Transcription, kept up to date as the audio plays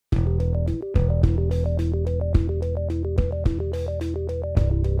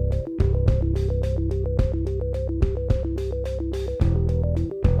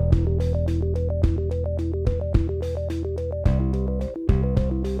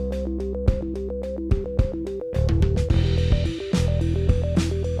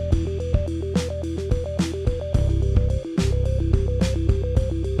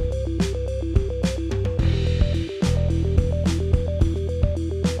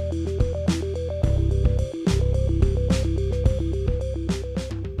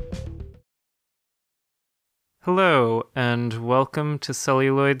Hello, and welcome to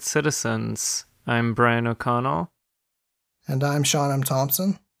Celluloid Citizens. I'm Brian O'Connell, And I'm Sean M.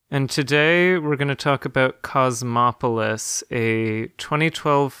 Thompson. and today we're going to talk about Cosmopolis, a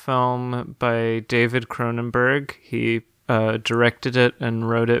 2012 film by David Cronenberg. He directed it and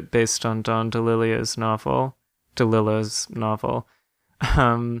wrote it based on Don DeLillo's novel.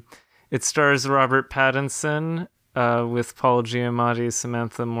 It stars Robert Pattinson with Paul Giamatti,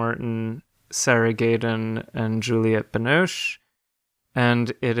 Samantha Morton, Sarah Gadon, and Juliette Binoche,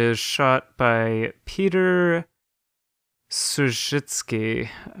 and it is shot by Peter Sujitsky.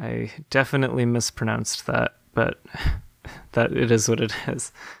 I definitely mispronounced that, but that it is what it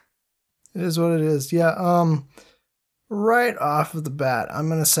is. It is what it is. Yeah, right off of the bat, I'm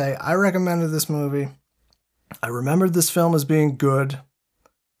going to say I recommended this movie. I remembered this film as being good.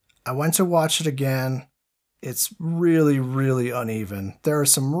 I went to watch it again. It's really, really uneven. There are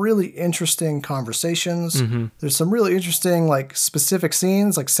some really interesting conversations. Mm-hmm. There's some really interesting, specific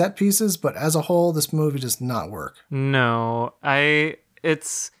scenes, set pieces, but as a whole, this movie does not work. No, I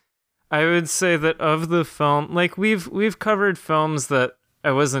would say that of the film, we've covered films that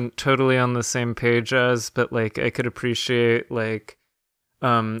I wasn't totally on the same page as, but I could appreciate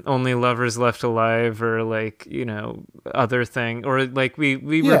Only Lovers Left Alive, or other thing, or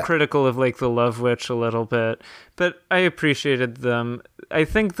we were critical of The Love Witch a little bit, but I appreciated them. I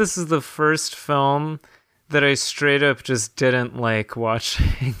think this is the first film that I straight up just didn't like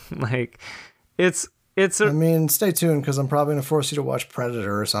watching. It's I mean, stay tuned because I'm probably going to force you to watch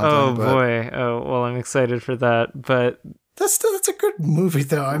Predator or something. Oh boy. Oh well, I'm excited for that, but that's a good movie,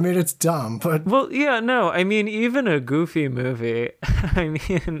 though. I mean, it's dumb, but... Well, yeah, no, I mean, even a goofy movie, I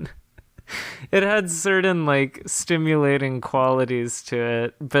mean, it had certain, stimulating qualities to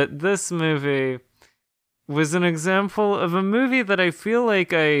it, but this movie was an example of a movie that I feel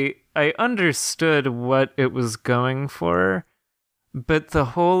like I understood what it was going for, but the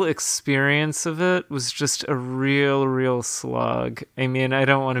whole experience of it was just a real slog. I mean, I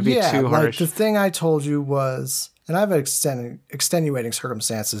don't want to be too harsh. The thing I told you was... And I have extenuating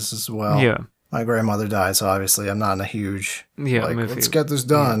circumstances as well. Yeah. My grandmother died, so obviously I'm not in a huge, movie. Let's get this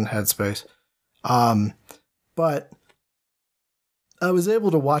done headspace. But I was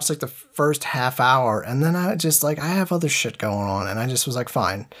able to watch the first half hour, and then I just I have other shit going on, and I just was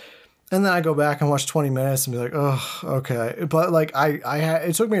fine. And then I go back and watch 20 minutes and be oh, okay. But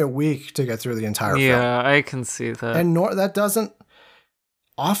it took me a week to get through the entire film. Yeah, I can see that. And that doesn't...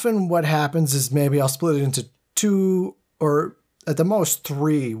 Often what happens is maybe I'll split it into 2 or at the most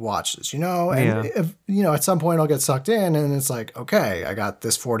 3 watches, and if, at some point I'll get sucked in and it's okay, I got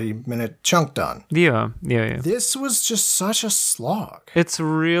this 40-minute chunk done. Yeah. This was just such a slog. It's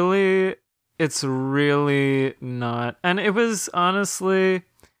really not. And it was honestly,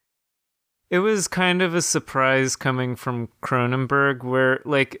 it was kind of a surprise coming from Cronenberg where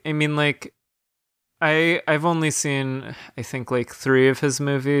I've only seen, I think 3 of his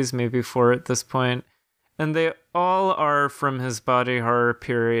movies, maybe 4 at this point. And they all are from his body horror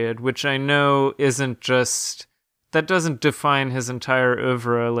period, which I know that doesn't define his entire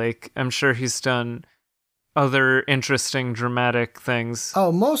oeuvre. I'm sure he's done other interesting dramatic things.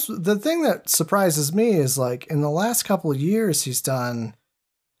 Oh, the thing that surprises me is in the last couple of years, he's done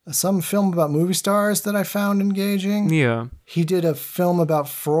some film about movie stars that I found engaging. Yeah. He did a film about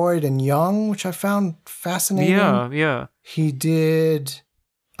Freud and Jung, which I found fascinating. Yeah. He did...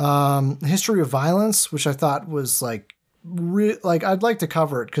 History of Violence, which I thought was I'd like to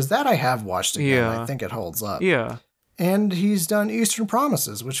cover it because that I have watched again. Yeah. I think it holds up. Yeah. And he's done Eastern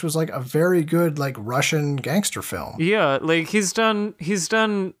Promises, which was a very good Russian gangster film. Yeah, he's done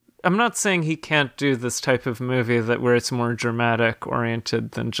I'm not saying he can't do this type of movie where it's more dramatic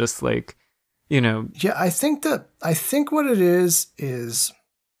oriented than just Yeah, I think what it is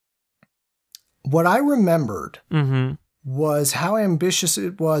what I remembered. Mm-hmm. Was how ambitious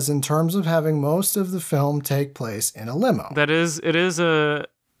it was in terms of having most of the film take place in a limo. It is an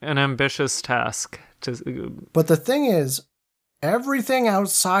ambitious task. But the thing is, everything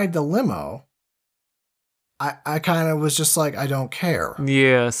outside the limo, I kind of was just I don't care.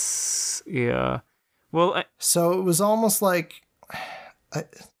 Yes, yeah. Well, so it was almost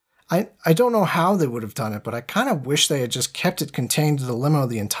I don't know how they would have done it, but I kind of wish they had just kept it contained to the limo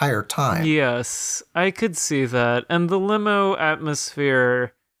the entire time. Yes, I could see that. And the limo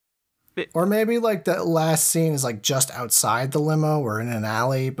atmosphere... Or maybe that last scene is just outside the limo or in an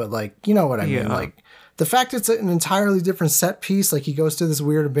alley, but you know what I mean? The fact it's an entirely different set piece, he goes to this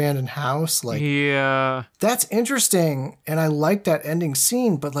weird abandoned house, yeah. That's interesting, and I like that ending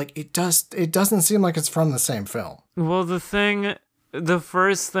scene, but it doesn't seem like it's from the same film. Well, the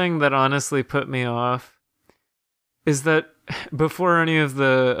first thing that honestly put me off is that before any of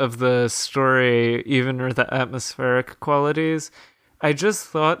the story even or the atmospheric qualities, I just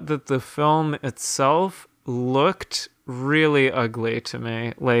thought that the film itself looked really ugly to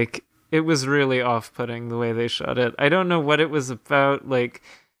me. Like, it was really off-putting the way they shot it. I don't know what it was about. Like,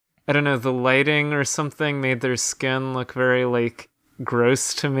 I don't know, the lighting or something made their skin look very, like,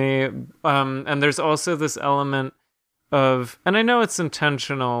 gross to me. And there's also this element of, and I know it's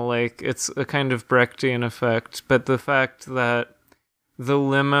intentional, like, it's a kind of Brechtian effect, but the fact that the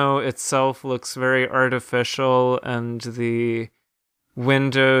limo itself looks very artificial, and the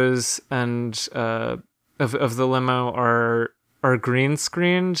windows and of the limo are green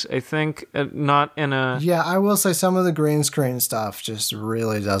screened, I think, not in a... Yeah, I will say some of the green screen stuff just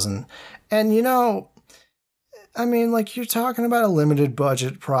really doesn't. And, I mean, like, you're talking about a limited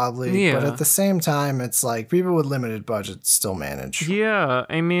budget probably, but at the same time, it's like people with limited budgets still manage. Yeah,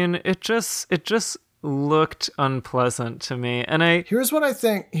 I mean, it just looked unpleasant to me. And here's what I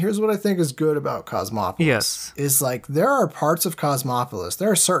think is good about Cosmopolis. Yes. Is like there are parts of Cosmopolis,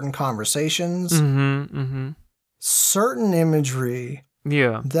 there are certain conversations, certain imagery,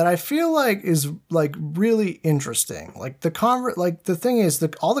 that I feel like is like really interesting. Like the thing is,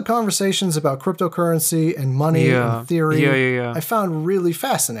 all the conversations about cryptocurrency and money and theory, I found really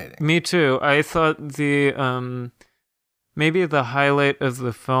fascinating. Me too. I thought the maybe the highlight of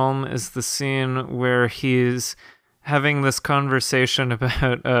the film is the scene where he's having this conversation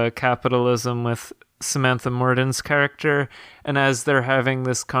about capitalism with Samantha Morton's character, and as they're having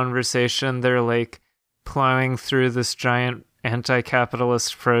this conversation, they're like plowing through this giant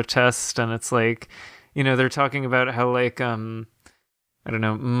anti-capitalist protest, and it's like, they're talking about how, like, I don't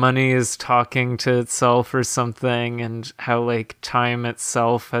know, money is talking to itself or something, and how, like, time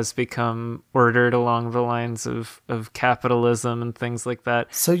itself has become ordered along the lines of capitalism and things like that.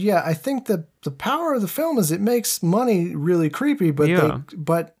 So yeah, I think the power of the film is it makes money really creepy,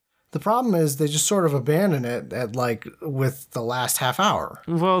 but the problem is they just sort of abandon it at with the last half hour.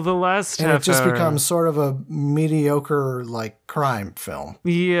 Well, the last half hour... And it just becomes sort of a mediocre, crime film.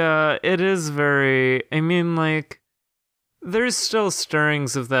 Yeah, it is very... I mean, there's still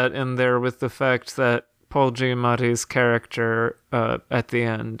stirrings of that in there with the fact that Paul Giamatti's character at the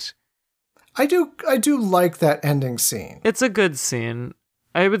end... I do like that ending scene. It's a good scene.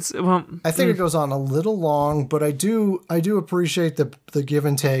 I would say, well, I think it goes on a little long, but I do appreciate the give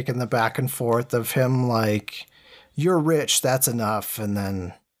and take and the back and forth of him like, you're rich, that's enough, and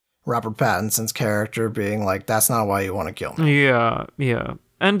then Robert Pattinson's character being like, that's not why you want to kill me. Yeah.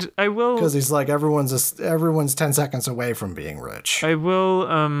 And I will, because he's like, everyone's 10 seconds away from being rich. I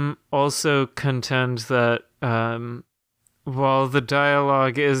will also contend that while the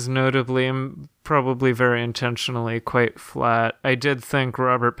dialogue is notably and probably very intentionally quite flat, I did think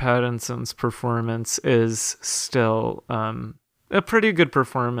Robert Pattinson's performance is still a pretty good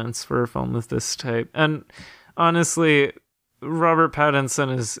performance for a film of this type. And honestly, Robert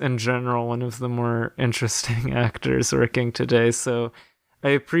Pattinson is in general one of the more interesting actors working today, so I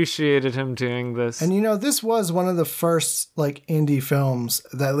appreciated him doing this. And this was one of the first indie films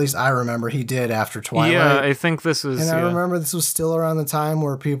that at least I remember he did after Twilight. Yeah, I think this was... And I remember this was still around the time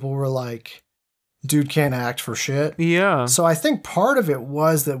where people were like, dude can't act for shit. Yeah. So I think part of it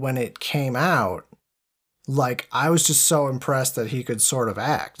was that when it came out, I was just so impressed that he could sort of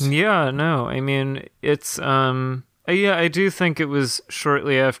act. Yeah, no, I mean, it's... yeah, I do think it was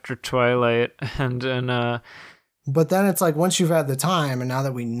shortly after Twilight, and but then it's like, once you've had the time, and now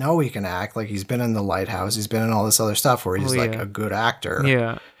that we know he can act, he's been in The Lighthouse, he's been in all this other stuff where he's a good actor.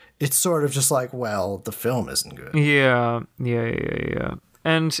 Yeah. It's sort of just well, the film isn't good. Yeah.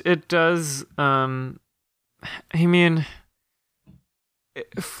 And it does, I mean,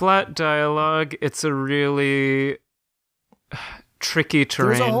 flat dialogue, it's a really tricky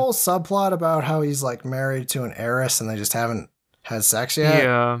terrain. There's a whole subplot about how he's married to an heiress and they just haven't had sex yet.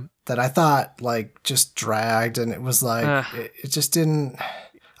 Yeah. That I thought just dragged, and it was it just didn't.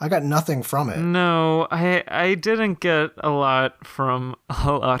 I got nothing from it. No, I didn't get a lot from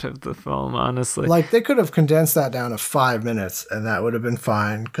a lot of the film, honestly. They could have condensed that down to 5 minutes, and that would have been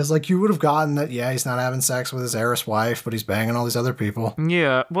fine. Because you would have gotten that, yeah, he's not having sex with his heiress wife, but he's banging all these other people.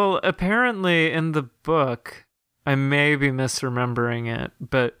 Yeah, well, apparently in the book, I may be misremembering it,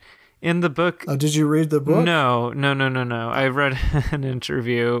 but in the book... Oh, did you read the book? No. I read an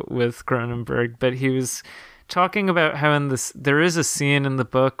interview with Cronenberg, but he was talking about how there is a scene in the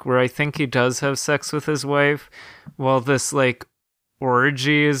book where I think he does have sex with his wife while this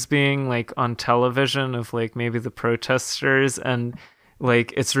orgy is being on television of maybe the protesters, and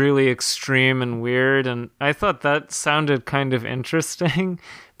it's really extreme and weird, and I thought that sounded kind of interesting.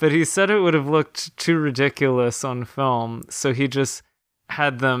 but he said it would have looked too ridiculous on film, so he just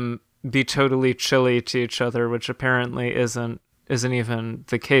had them be totally chilly to each other, which apparently isn't even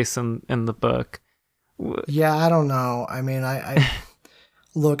the case in the book. Yeah, I don't know. I mean, I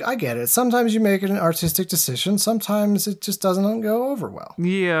look, I get it. Sometimes you make an artistic decision. Sometimes it just doesn't go over well.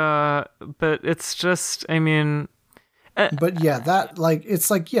 Yeah, but it's just, I mean... But yeah, that, like,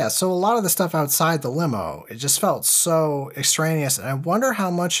 it's like, yeah, so a lot of the stuff outside the limo, it just felt so extraneous. And I wonder how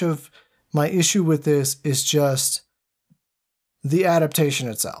much of my issue with this is just the adaptation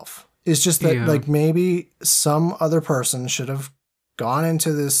itself. It's just that, like, maybe some other person should have gone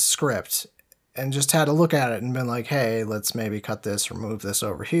into this script and just had to look at it and been like, hey, let's maybe cut this or move this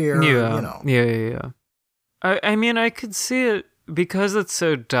over here. Yeah, you know. Yeah. I mean, I could see it, because it's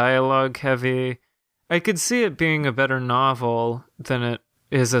so dialogue heavy, I could see it being a better novel than it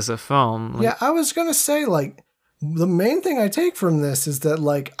is as a film. Like, yeah, I was going to say, like, the main thing I take from this is that,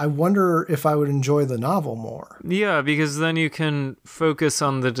 like, I wonder if I would enjoy the novel more. Yeah, because then you can focus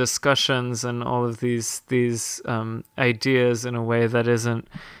on the discussions and all of these ideas in a way that isn't,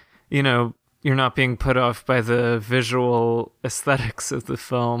 you know, you're not being put off by the visual aesthetics of the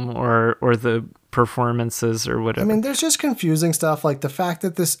film or the performances or whatever. I mean, there's just confusing stuff, like the fact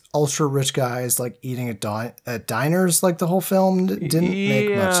that this ultra rich guy is like eating at diners like the whole film didn't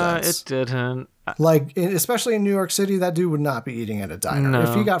make much sense. It didn't. Like, especially in New York City, that dude would not be eating at a diner. No.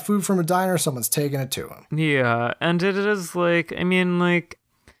 If he got food from a diner, someone's taking it to him. Yeah, and it is like, I mean, like,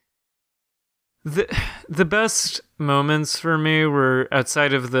 the best moments for me were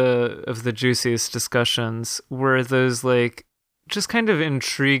outside of the juiciest discussions were those, like, just kind of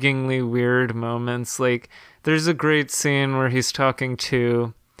intriguingly weird moments. Like, there's a great scene where he's talking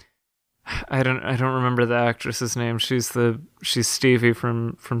to, I don't remember the actress's name. She's Stevie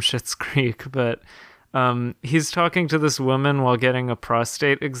from Schitt's Creek, but he's talking to this woman while getting a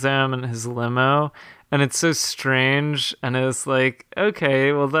prostate exam in his limo, and it's so strange, and it's like,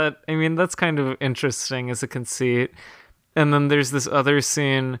 okay, well, that's kind of interesting as a conceit. And then there's this other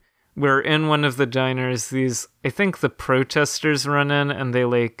scene where in one of the diners, I think the protesters run in and they,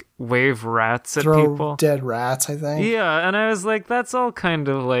 like, wave rats at people. Dead rats, I think. Yeah, and I was like, that's all kind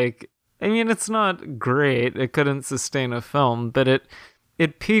of like, I mean, it's not great. It couldn't sustain a film, but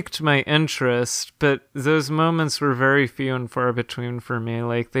it piqued my interest. But those moments were very few and far between for me.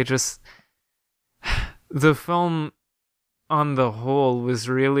 Like, the film on the whole was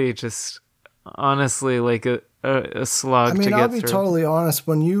really just honestly like a slog to get through. I'll be totally honest.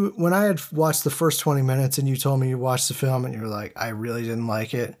 When I had watched the first 20 minutes and you told me you watched the film and you were like, I really didn't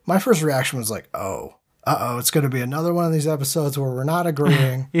like it, my first reaction was like, it's going to be another one of these episodes where we're not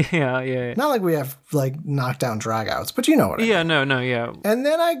agreeing. Yeah. Not like we have, like, knockdown dragouts, but you know what I mean. Yeah. And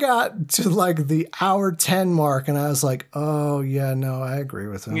then I got to, like, the hour 10 mark and I was like, oh, yeah, no, I agree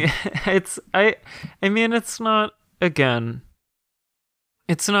with him. Yeah, I mean, it's not, again,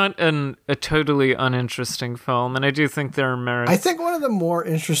 it's not a totally uninteresting film, and I do think there are merits. I think one of the more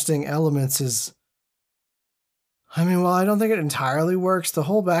interesting elements is, I mean, well, I don't think it entirely works. The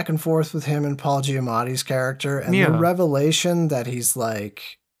whole back and forth with him and Paul Giamatti's character, and the revelation that he's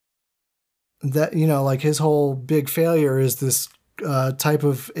like, that, you know, like his whole big failure is this type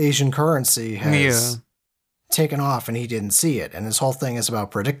of Asian currency has taken off and he didn't see it. And his whole thing is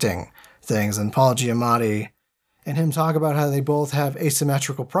about predicting things. And Paul Giamatti and him talk about how they both have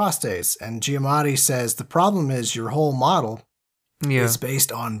asymmetrical prostates. And Giamatti says the problem is your whole model is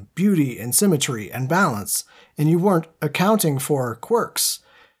based on beauty and symmetry and balance. And you weren't accounting for quirks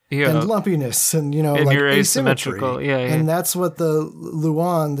and lumpiness and, you know, and like asymmetry. And that's what the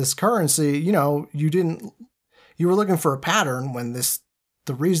Luan, this currency, you know, you were looking for a pattern when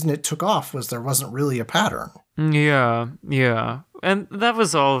the reason it took off was there wasn't really a pattern. Yeah. And that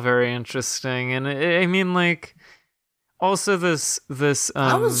was all very interesting. And I mean, like, also this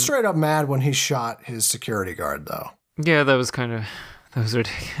I was straight up mad when he shot his security guard, though. Yeah, that was ridiculous.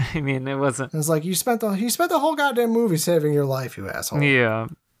 I mean, it wasn't. It was like, you spent the whole goddamn movie saving your life, you asshole. Yeah.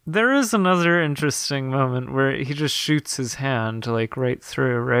 There is another interesting moment where he just shoots his hand, like, right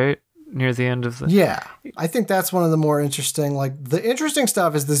through, right? Near the end of the... Yeah. I think that's one of the more interesting, like, the interesting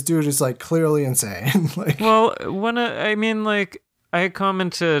stuff is this dude is, like, clearly insane. Like, well, I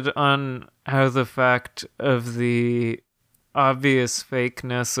commented on how the fact of the obvious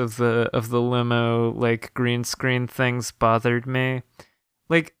fakeness of the limo, like, green screen things bothered me.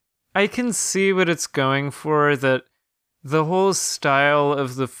 Like, I can see what it's going for, that the whole style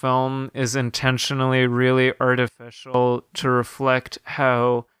of the film is intentionally really artificial to reflect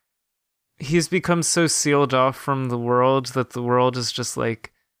how he's become so sealed off from the world that the world is just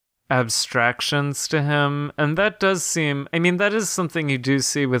like abstractions to him. And that does seem, I mean, that is something you do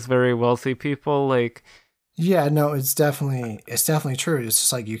see with very wealthy people. Like, Yeah, no, it's definitely true. It's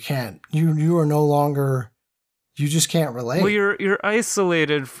just like you are no longer, you just can't relate. well, you're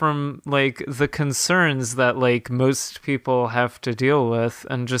isolated from like the concerns that like most people have to deal with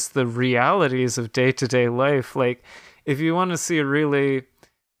and just the realities of day-to-day life. Like, if you want to see a really,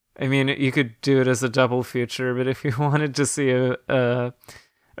 I mean, you could do it as a double feature, but if you wanted to see a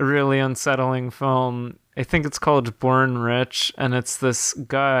really unsettling film, I think it's called Born Rich, and it's this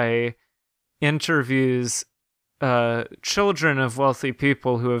guy interviews children of wealthy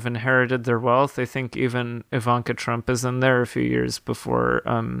people who have inherited their wealth. I think even Ivanka Trump is in there a few years before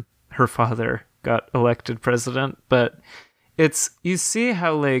her father got elected president. But you see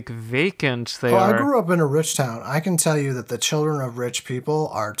how like vacant they are. I grew up in a rich town. I can tell you that the children of rich people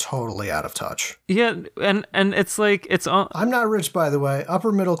are totally out of touch. Yeah, and it's like I'm not rich, by the way.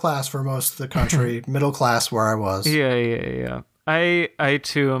 Upper middle class for most of the country. Middle class where I was. Yeah. I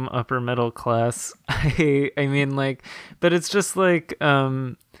too am upper middle class. I mean, like, but it's just like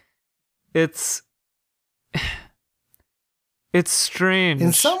it's strange.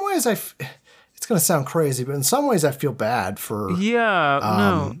 In some ways, it's gonna sound crazy, but in some ways, I feel bad for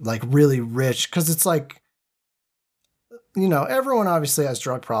like really rich, because it's like, you know, everyone obviously has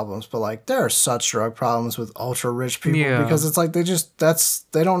drug problems, but like there are such drug problems with ultra rich people because it's like they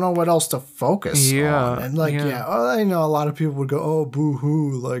don't know what else to focus on. And like, I know a lot of people would go, oh, boo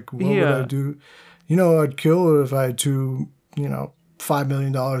hoo, like what would I do? You know, I'd kill it if I had $5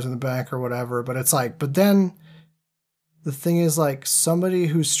 million in the bank or whatever. But it's like, but then the thing is, like, somebody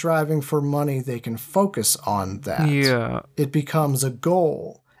who's striving for money, they can focus on that. Yeah. It becomes a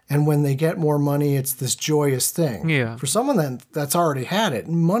goal. And when they get more money, it's this joyous thing. Yeah. For someone that's already had it,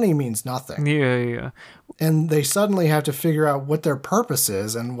 money means nothing. Yeah. And they suddenly have to figure out what their purpose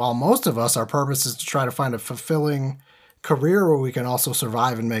is. And while most of us, our purpose is to try to find a fulfilling career where we can also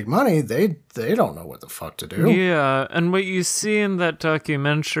survive and make money, they don't know what the fuck to do. Yeah. And what you see in that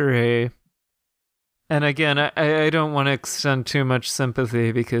documentary, and again, I don't want to extend too much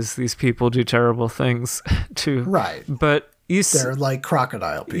sympathy because these people do terrible things too. Right. But they're like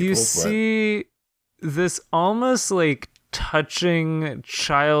crocodile people. You see this almost like touching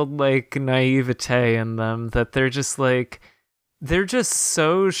childlike naivete in them, that they're just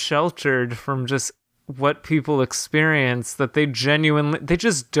so sheltered from just what people experience that they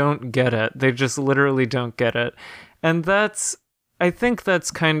just don't get it. They just literally don't get it. And I think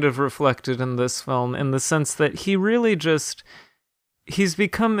that's kind of reflected in this film, in the sense that he's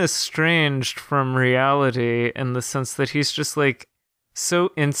become estranged from reality, in the sense that he's just like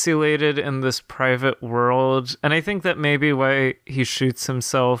so insulated in this private world. And I think that may be why he shoots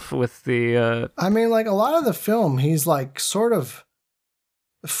himself with the I mean, like, a lot of the film, he's like sort of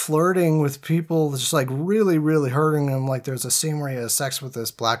flirting with people, just like really, really hurting them. Like, there's a scene where he has sex with this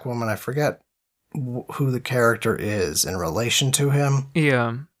black woman. I forget who the character is in relation to him.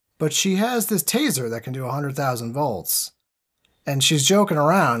 Yeah. But she has this taser that can do 100,000 volts. And she's joking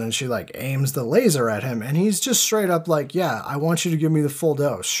around, and she like aims the laser at him, and he's just straight up like, yeah, I want you to give me the full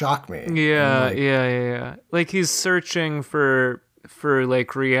dose. Shock me. Yeah, like, yeah. Like, he's searching for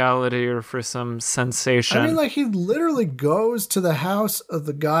like reality or for some sensation. I mean, like, he literally goes to the house of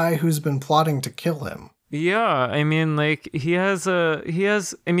the guy who's been plotting to kill him. Yeah, I mean, like, doesn't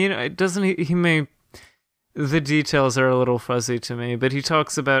he may, the details are a little fuzzy to me, but he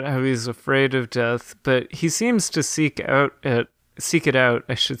talks about how he's afraid of death, but he seems to seek it out,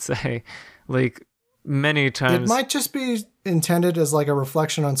 I should say, like, many times. It might just be intended as like a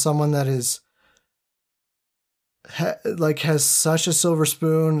reflection on someone that is has such a silver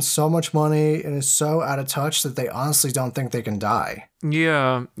spoon, so much money, and is so out of touch that they honestly don't think they can die.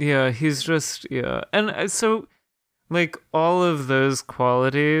 Yeah, he's just, and so, like, all of those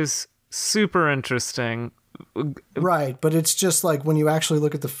qualities, super interesting. Right, but it's just like, when you actually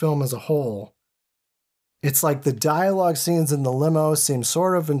look at the film as a whole, it's like the dialogue scenes in the limo seem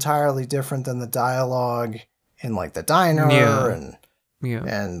sort of entirely different than the dialogue in like the diner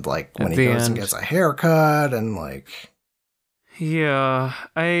and like when he goes and gets a haircut and like. Yeah,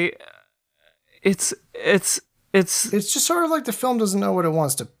 it's just sort of like the film doesn't know what it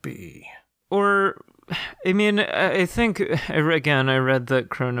wants to be. Or, I mean, I think, again, I read that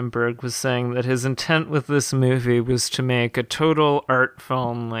Cronenberg was saying that his intent with this movie was to make a total art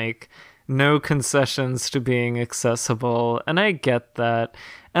film, like, no concessions to being accessible, and I get that.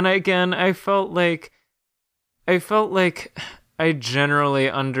 And again, I felt like I generally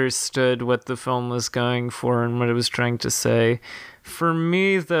understood what the film was going for and what it was trying to say. For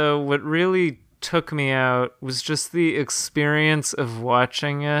me, though, what really took me out was just the experience of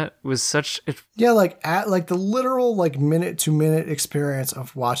watching it was Yeah, like the literal like minute to minute experience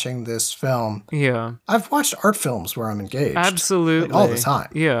of watching this film. Yeah. I've watched art films where I'm engaged. Absolutely. Like, all the time.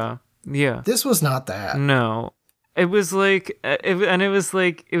 Yeah. Yeah. This was not that. No. It was like, there's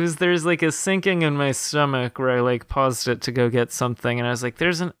like a sinking in my stomach where I like paused it to go get something, and I was like,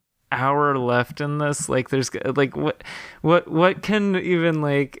 there's an hour left in this. Like, there's like, what can even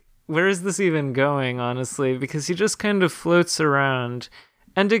like, where is this even going, honestly? Because he just kind of floats around.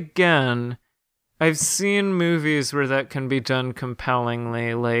 And again, I've seen movies where that can be done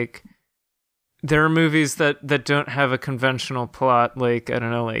compellingly. Like, there are movies that don't have a conventional plot, like, I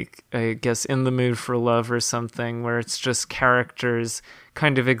don't know, like, I guess In the Mood for Love or something, where it's just characters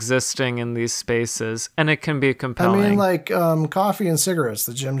kind of existing in these spaces, and it can be compelling. I mean, like, Coffee and Cigarettes,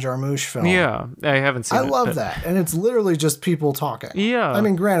 the Jim Jarmusch film. Yeah, I haven't seen it. I love that, and it's literally just people talking. Yeah. I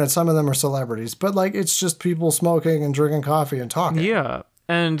mean, granted, some of them are celebrities, but, like, it's just people smoking and drinking coffee and talking. Yeah,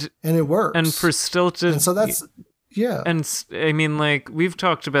 and it works. And for stilted... And so that's... Yeah. And I mean, like, we've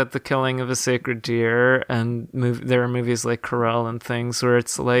talked about The Killing of a Sacred Deer, and there are movies like Corral and things where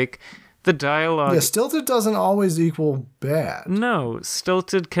it's like the dialogue. Yeah, stilted doesn't always equal bad. No,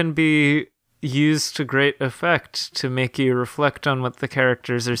 stilted can be used to great effect to make you reflect on what the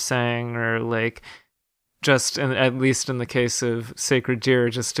characters are saying, or like just, at least in the case of Sacred Deer,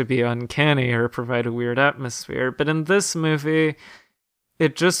 just to be uncanny or provide a weird atmosphere. But in this movie,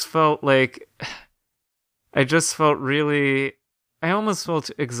 it just felt like... I almost felt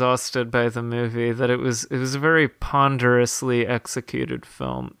exhausted by the movie, that it was a very ponderously executed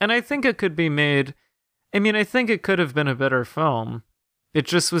film. And I think it could be made, I mean, I think it could have been a better film. It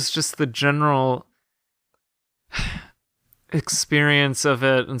just was just the general experience of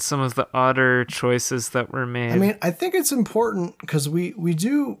it and some of the odder choices that were made. I mean, I think it's important because we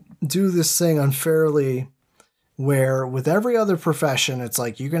do this thing unfairly, where with every other profession, it's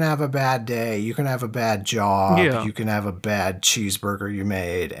like you can have a bad day, you can have a bad job, you can have a bad cheeseburger you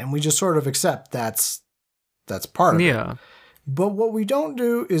made, and we just sort of accept that's part of it. But what we don't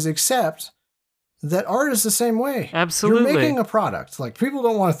do is accept that art is the same way. Absolutely. You're making a product. Like, people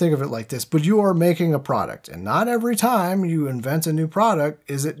don't want to think of it like this, but you are making a product, and not every time you invent a new product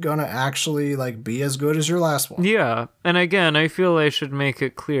is it going to actually like be as good as your last one. Yeah. And again, I feel I should make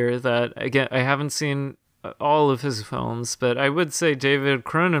it clear that, again, I haven't seen all of his films, but I would say David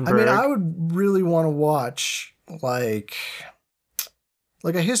Cronenberg. I mean, I would really want to watch like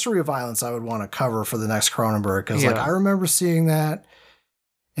a history of violence. I would want to cover for the next Cronenberg, because like I remember seeing that,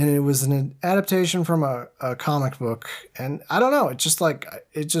 and it was an adaptation from a comic book, and I don't know, it just like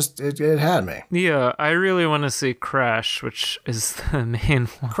it had me. Yeah, I really want to see Crash, which is the main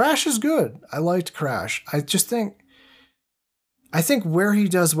one. Crash is good. I liked Crash. I think where he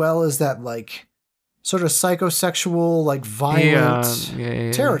does well is that like sort of psychosexual, like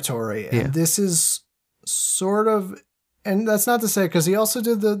violent territory. And this is sort of, and that's not to say, because he also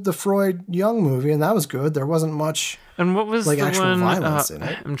did the Freud Young movie, and that was good. There wasn't much and what was like the actual one, violence in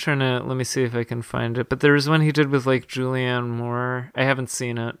it. I'm trying to, let me see if I can find it. But there was one he did with like Julianne Moore. I haven't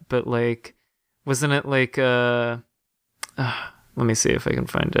seen it, but like, wasn't it like, let me see if I can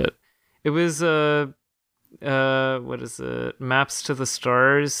find it. It was, what is it? Maps to the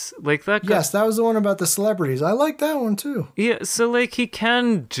Stars, like that. Yes, that was the one about the celebrities. I like that one too. Yeah, so like he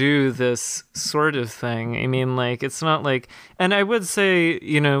can do this sort of thing. I mean, like, it's not like, and I would say,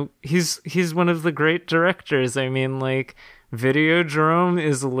 you know, he's one of the great directors. I mean, like, Videodrome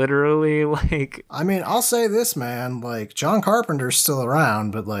is literally like, I mean, I'll say this, man, like, John Carpenter's still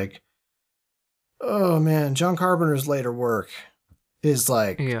around, but like, oh man, John Carpenter's later work is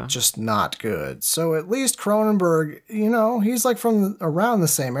like just not good. So at least Cronenberg, you know, he's like from around the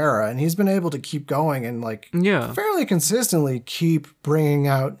same era, and he's been able to keep going and like fairly consistently keep bringing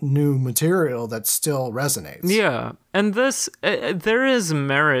out new material that still resonates. Yeah. And this, there is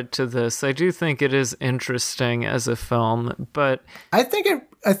merit to this. I do think it is interesting as a film, but I think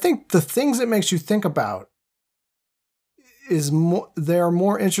the things it makes you think about they are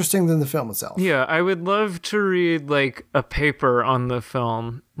more interesting than the film itself. Yeah, I would love to read like a paper on the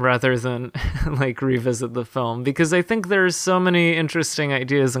film rather than like revisit the film, because I think there's so many interesting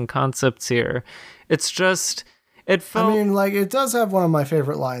ideas and concepts here. It's just, it felt, I mean, like, it does have one of my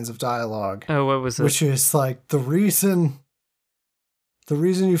favorite lines of dialogue. Oh, what was it? Which is like, the reason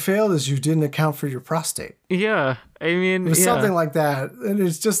you failed is you didn't account for your prostate. Yeah, I mean, it was something like that. And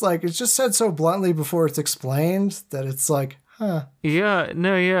it's just like, it's just said so bluntly before it's explained that it's like, huh. Yeah,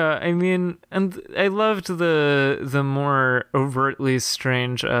 no, yeah. I mean, and I loved the more overtly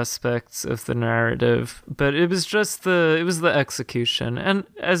strange aspects of the narrative, but it was just the execution. And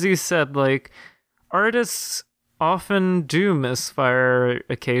as you said, like, artists often do misfire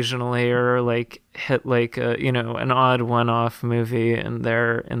occasionally, or like hit like a, you know, an odd one-off movie in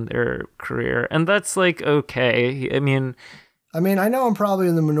their career, and that's like okay. I mean, I know I'm probably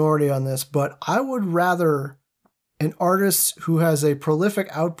in the minority on this, but I would rather an artist who has a prolific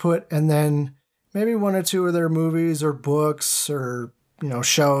output and then maybe one or two of their movies or books or, you know,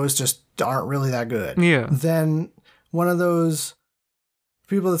 shows just aren't really that good. Yeah. Than one of those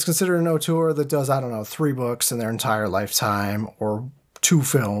people that's considered an auteur that does, I don't know, 3 books in their entire lifetime or 2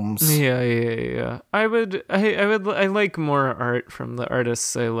 films. Yeah. I like more art from the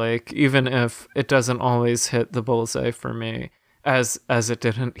artists I like, even if it doesn't always hit the bullseye for me, as it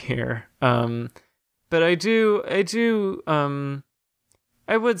didn't here. But I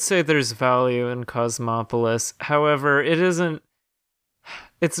would say there's value in Cosmopolis. However,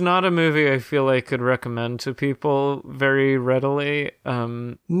 it's not a movie I feel I could recommend to people very readily.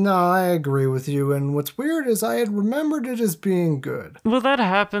 No, I agree with you. And what's weird is I had remembered it as being good. Well, that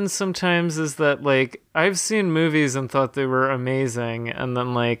happens sometimes, is that like I've seen movies and thought they were amazing, and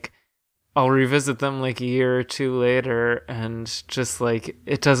then like I'll revisit them like a year or 2 later, and just like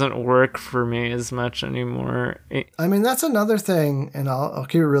it doesn't work for me as much anymore. I mean, that's another thing, and I'll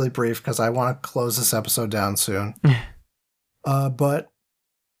keep it really brief because I want to close this episode down soon. But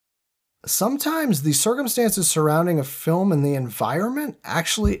sometimes the circumstances surrounding a film and the environment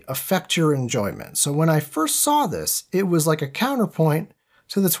actually affect your enjoyment. So when I first saw this, it was like a counterpoint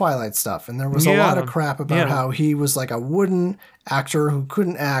to the Twilight stuff, and there was a lot of crap about how he was like a wooden actor who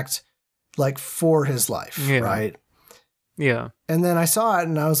couldn't act like for his life, right? Yeah. And then I saw it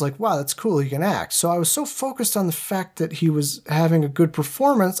and I was like, wow, that's cool. He can act. So I was so focused on the fact that he was having a good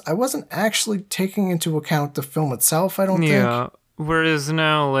performance, I wasn't actually taking into account the film itself, I don't think. Whereas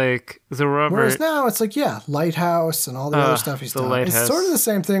now, like, Whereas now it's like, Lighthouse and all the other stuff he's done. Lighthouse. It's sort of the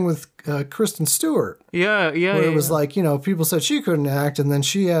same thing with Kristen Stewart. Where it was like, you know, people said she couldn't act, and then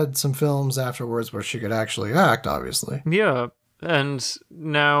she had some films afterwards where she could actually act, obviously. Yeah. And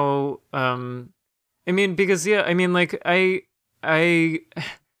now, I mean, because, like,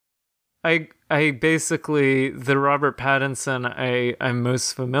 I basically, the Robert Pattinson I'm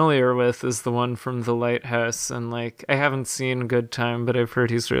most familiar with is the one from The Lighthouse, and like I haven't seen Good Time, but I've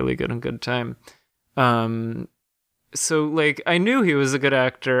heard he's really good in Good Time. So like I knew he was a good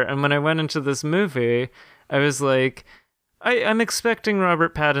actor, and when I went into this movie, I was like, I'm expecting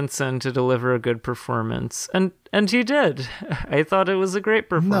Robert Pattinson to deliver a good performance, and he did. I thought it was a great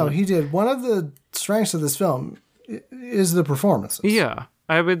performance. No, he did. One of the strengths of this film is the performances. Yeah.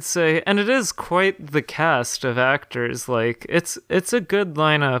 I would say, and it is quite the cast of actors. Like it's a good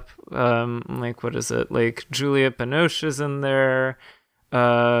lineup. Like what is it? Like Juliette Binoche is in there.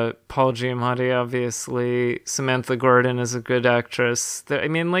 Paul Giamatti, obviously. Samantha Gordon is a good actress. I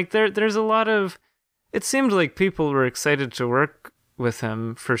mean, like there's a lot of. It seemed like people were excited to work with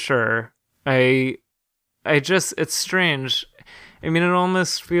him for sure. It's strange. I mean, it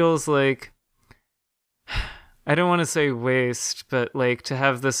almost feels like. I don't want to say waste, but like to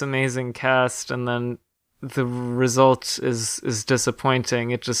have this amazing cast and then the result is disappointing.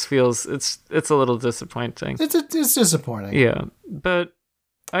 It just feels it's a little disappointing. It's disappointing. Yeah, but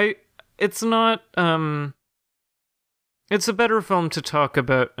it's not. It's a better film to talk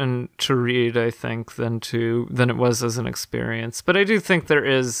about and to read, I think, than it was as an experience. But I do think there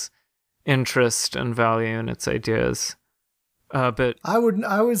is interest and value in its ideas. But I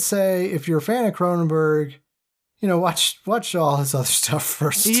would say if you're a fan of Cronenberg, you know, watch all his other stuff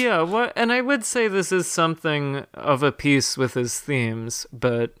first. Yeah, and I would say this is something of a piece with his themes,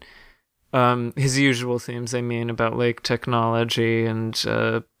 but his usual themes, I mean, about like technology and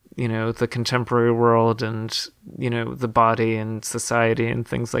you know, the contemporary world and, you know, the body and society and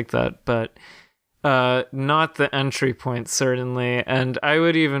things like that, but not the entry point, certainly. And I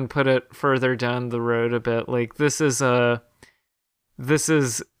would even put it further down the road a bit. Like this is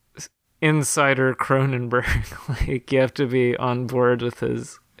insider Cronenberg. Like you have to be on board with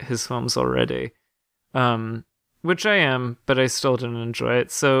his films already, which I am, but I still didn't enjoy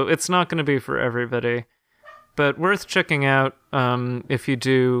it, so it's not going to be for everybody, but worth checking out if you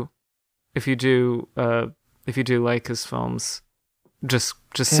do like his films. Just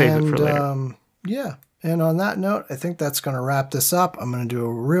save it for later. Yeah, and on that note, I think that's going to wrap this up. I'm going to do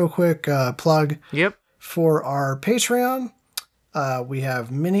a real quick plug. Yep. For our Patreon. We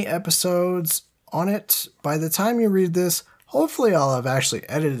have mini episodes on it. By the time you read this, hopefully I'll have actually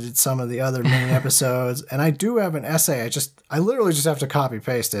edited some of the other mini episodes. And I do have an essay. I literally just have to copy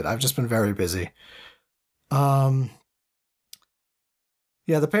paste it. I've just been very busy. Yeah,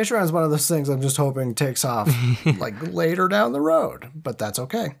 the Patreon is one of those things I'm just hoping takes off like later down the road, but that's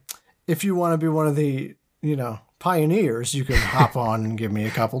okay. if you want to be one of the, pioneers, you can hop on and give me a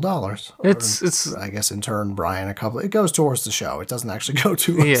couple dollars. It's I guess in turn, Brian, a couple. It goes towards the show. It doesn't actually go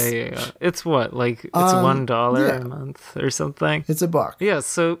to us. Yeah. It's what, like it's $1 a month or something. It's $1. Yeah.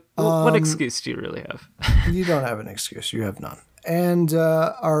 So what excuse do you really have? You don't have an excuse. You have none. And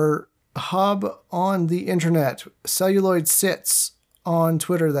our hub on the internet, Celluloid Sits on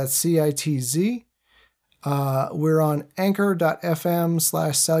Twitter. That's CITZ. We're on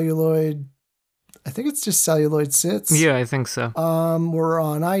anchor.fm/celluloid. I think it's just Celluloid Sits. Yeah, I think so. We're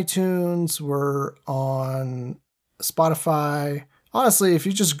on iTunes. We're on Spotify. Honestly, if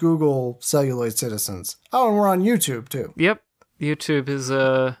you just Google Celluloid Citizens. Oh, and we're on YouTube too. Yep. YouTube is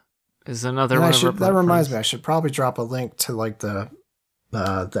another one of our platforms. That reminds me, I should probably drop a link to like the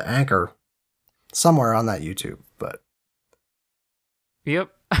anchor somewhere on that YouTube. But yep.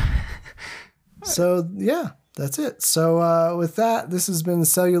 So yeah. That's it. So with that, this has been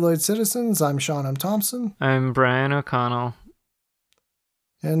Celluloid Citizens. I'm Sean M. Thompson. I'm Brian O'Connell.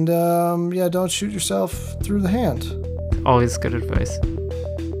 And don't shoot yourself through the hand. Always good advice.